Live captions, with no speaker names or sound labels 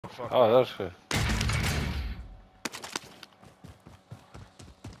Oh, that's good.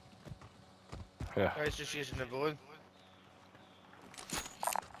 Yeah. Guy's just using the balloon.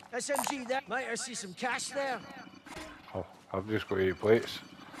 SMG there. Might I see some cash there? Oh, I've just got 8 plates.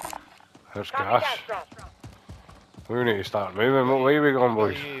 There's Copy cash. drop. We need to start moving. What way are we going,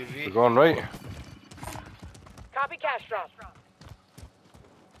 boys? UAV. We're going right. Copy cash drop.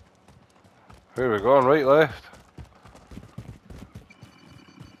 Where are we going? Right, left?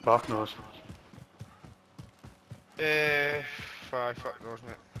 Fuck knows. Fuck knows,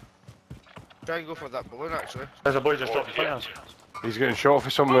 mate. Try and go for that balloon, actually. There's a boy just dropped the flares. He's getting shot for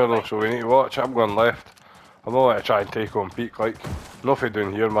somewhere though, so we need to watch. I'm going left. I'm not going to try and take on peak like. Nothing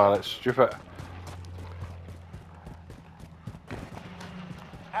doing here, man. It's stupid.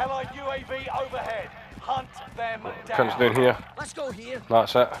 Allied UAV overhead. Hunt them Cunt's down. down here. Let's go here.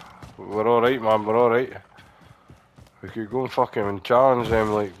 That's it. We're alright, man. We're alright. We could go and fuck him and challenge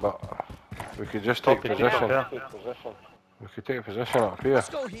them, like, but we could just take position. We could take a position up here. Let's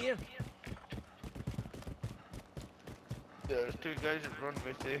go here. There's 2 guys in front of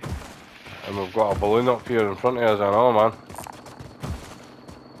me, too. And we've got a balloon up here in front of us, I know, man.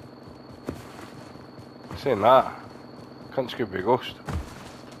 Saying that, cunts could be a ghost.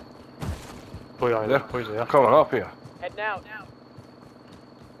 Boy, They're boys there. coming up here. Heading out.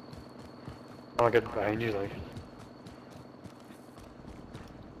 I'll get behind you, like.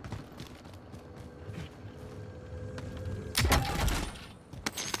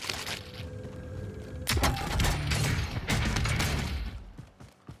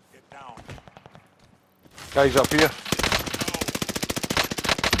 Guys up here.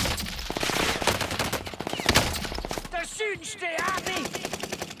 They're shooting straight at me.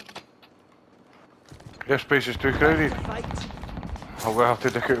 This place is too crowded. Fight. I'm gonna have to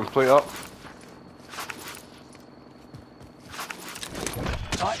dick out and plate up.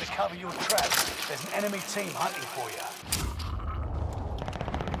 Time to cover your tracks. There's an enemy team hunting for you.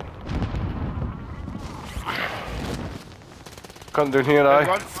 Cunt down here, aye.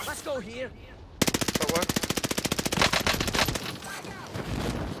 One. Let's go here. Got one.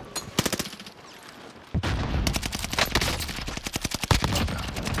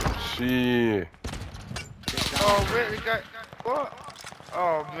 See. Oh, wait, the guy. What?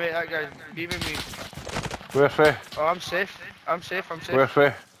 Oh, mate, that guy's beaming me. Where's we? Oh, I'm safe. I'm safe. Where's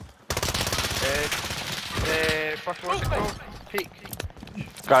we? Fuck, what's it called? Peak.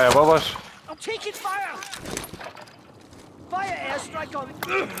 Guy above us. I'm taking fire. Fire airstrike on.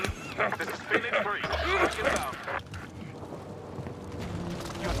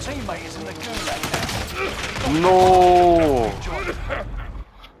 Your teammate is in the gulag now. No!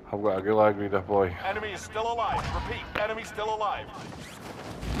 I've got a gulag with that boy. Enemy is still alive. Repeat, enemy still alive.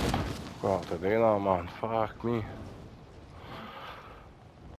 Well, today now, man. Fuck me.